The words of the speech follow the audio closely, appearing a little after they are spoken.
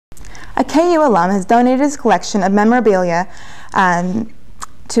A KU alum has donated his collection of memorabilia to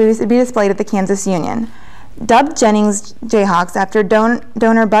be displayed at the Kansas Union. Dubbed Jennings Jayhawks after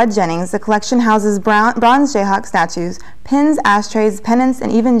donor Bud Jennings, the collection houses bronze Jayhawk statues, pins, ashtrays, pennants,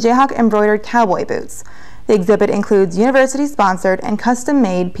 and even Jayhawk embroidered cowboy boots. The exhibit includes university-sponsored and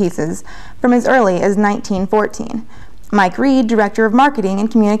custom-made pieces from as early as 1914. Mike Reed, Director of Marketing and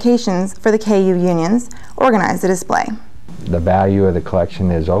Communications for the KU Unions, organized the display. The value of the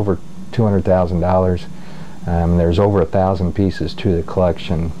collection is over $200,000. There's over 1,000 pieces to the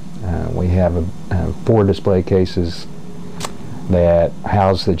collection. We have 4 display cases that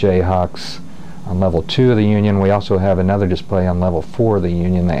house the Jayhawks on level 2 of the Union. We also have another display on level 4 of the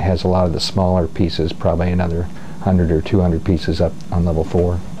Union that has a lot of the smaller pieces, probably another 100 or 200 pieces up on level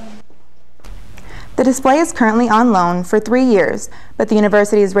 4. The display is currently on loan for 3 years, but the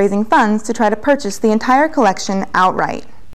university is raising funds to try to purchase the entire collection outright.